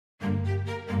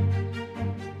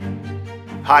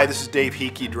Hi, this is Dave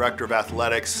Hickey, Director of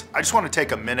Athletics. I just want to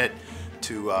take a minute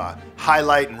to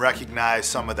highlight and recognize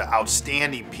some of the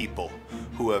outstanding people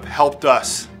who have helped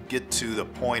us get to the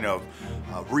point of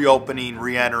reopening,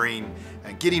 re-entering,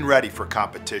 and getting ready for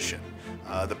competition.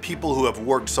 The people who have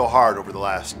worked so hard over the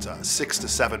last 6 to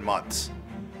 7 months.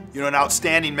 You know, an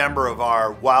outstanding member of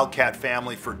our Wildcat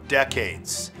family for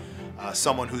decades,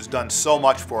 someone who's done so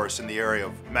much for us in the area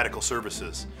of medical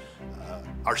services.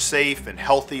 Our safe and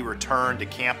healthy return to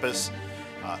campus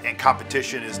and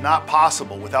competition is not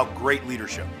possible without great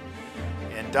leadership.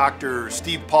 And Dr.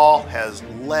 Steve Paul has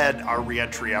led our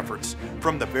reentry efforts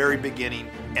from the very beginning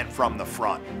and from the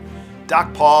front.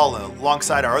 Doc Paul,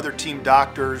 alongside our other team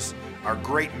doctors, our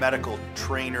great medical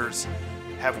trainers,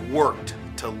 have worked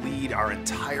to lead our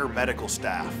entire medical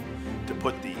staff to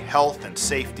put the health and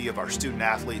safety of our student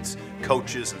athletes,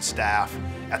 coaches, and staff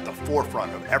at the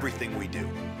forefront of everything we do.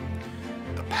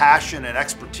 The passion and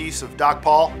expertise of Doc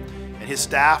Paul and his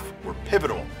staff were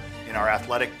pivotal in our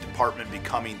athletic department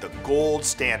becoming the gold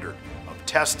standard of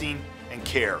testing and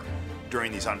care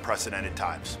during these unprecedented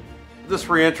times. This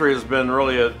reentry has been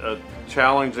really a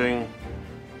challenging,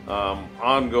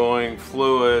 ongoing,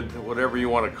 fluid, whatever you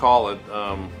want to call it.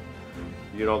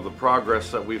 You know, the progress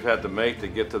that we've had to make to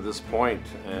get to this point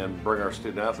and bring our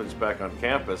student athletes back on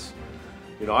campus.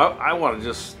 You know, I want to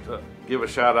just give a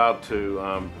shout out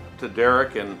to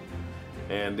Derek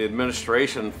and the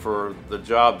administration for the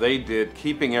job they did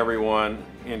keeping everyone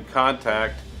in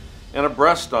contact and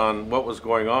abreast on what was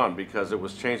going on, because it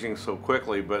was changing so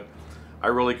quickly. But I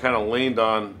really kind of leaned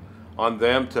on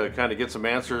them to kind of get some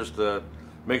answers to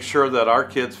make sure that our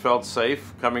kids felt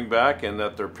safe coming back and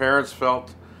that their parents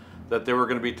felt that they were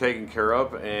going to be taken care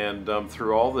of. And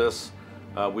through all this,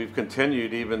 we've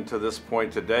continued even to this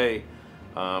point today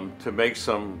to make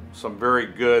some very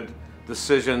good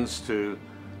decisions to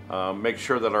make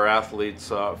sure that our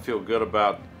athletes feel good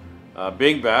about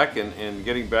being back and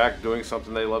getting back doing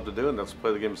something they love to do, and that's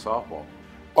play the game of softball.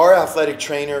 Our athletic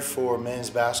trainer for men's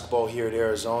basketball here at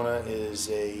Arizona is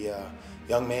a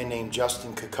young man named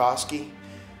Justin Kokoski.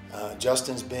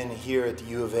 Justin's been here at the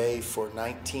U of A for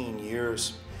 19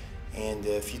 years, and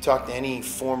if you talk to any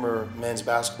former men's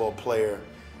basketball player,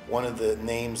 one of the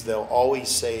names they'll always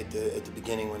say at the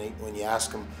beginning when you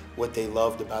ask them what they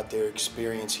loved about their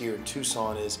experience here in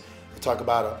Tucson is they talk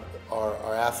about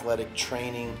our athletic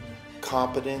training,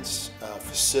 competence,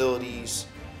 facilities,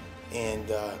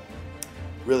 and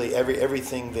really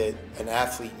everything that an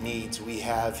athlete needs we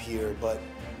have here. But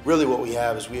really what we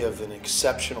have is we have an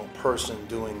exceptional person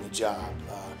doing the job.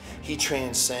 He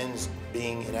transcends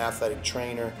being an athletic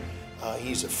trainer.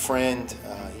 He's a friend,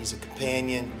 he's a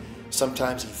companion.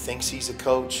 Sometimes he thinks he's a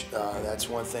coach. That's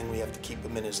one thing we have to keep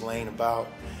him in his lane about.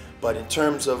 But in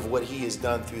terms of what he has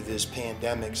done through this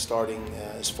pandemic, starting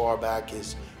as far back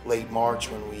as late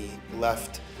March when we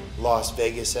left Las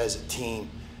Vegas as a team,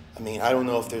 I mean, I don't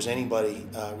know if there's anybody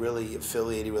really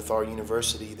affiliated with our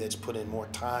university that's put in more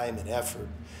time and effort.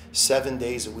 7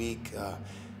 days a week.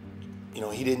 You know,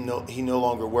 he no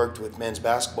longer worked with men's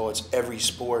basketball. It's every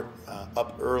sport,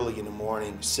 up early in the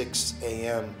morning, 6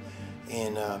 a.m.,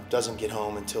 and doesn't get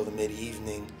home until the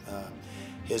mid-evening.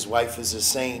 His wife is a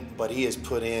saint, but he has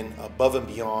put in above and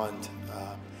beyond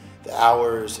the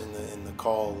hours and the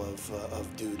call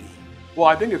of duty. Well,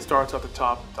 I think it starts at the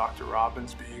top with Dr.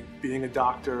 Robbins being a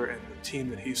doctor and the team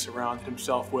that he surrounded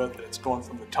himself with, and it's going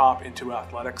from the top into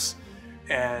athletics.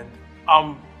 And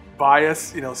I'm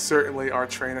biased, you know, certainly our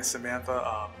trainer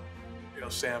Samantha, you know,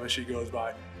 Sam as she goes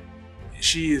by,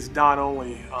 she is not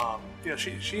only, you know,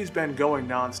 she's been going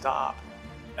nonstop,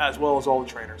 as well as all the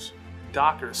trainers,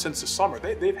 doctors since the summer.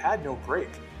 They've had no break.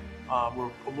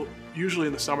 Usually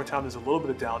in the summertime there's a little bit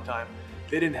of downtime.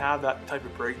 They didn't have that type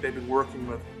of break. They've been working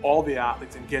with all the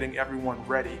athletes and getting everyone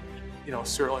ready, you know,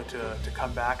 certainly to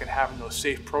come back and having those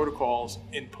safe protocols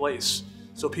in place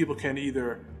so people can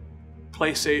either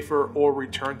play safer or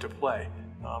return to play.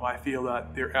 I feel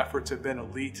that their efforts have been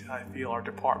elite. I feel our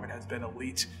department has been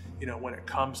elite, you know, when it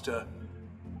comes to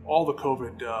all the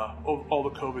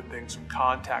COVID things, from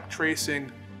contact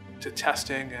tracing to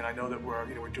testing, and I know that we're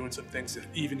doing some things to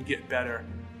even get better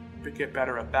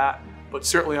at that. But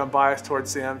certainly I'm biased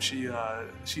towards Sam.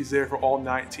 She's there for all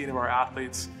 19 of our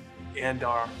athletes and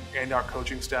our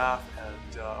coaching staff,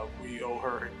 and we owe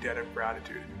her a debt of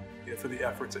gratitude, you know, for the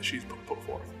efforts that she's put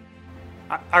forth.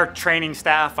 Our training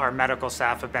staff, our medical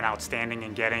staff have been outstanding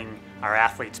in getting our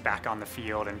athletes back on the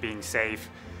field and being safe.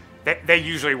 They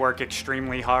usually work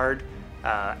extremely hard.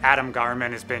 Adam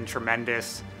Garman has been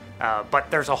tremendous,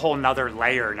 but there's a whole nother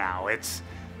layer now.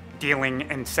 dealing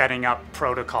and setting up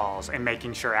protocols and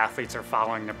making sure athletes are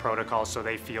following the protocols so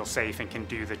they feel safe and can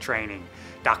do the training.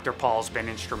 Dr. Paul's been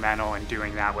instrumental in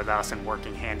doing that with us and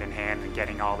working hand in hand and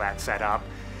getting all that set up.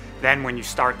 Then when you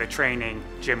start the training,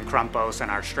 Jim Crumpos and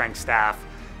our strength staff,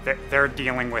 they're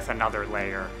dealing with another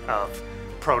layer of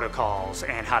protocols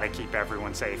and how to keep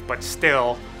everyone safe, but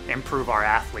still improve our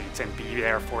athletes and be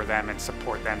there for them and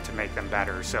support them to make them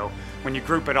better. So when you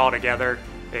group it all together,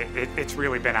 it's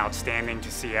really been outstanding to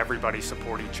see everybody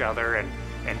support each other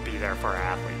and be there for our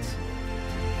athletes.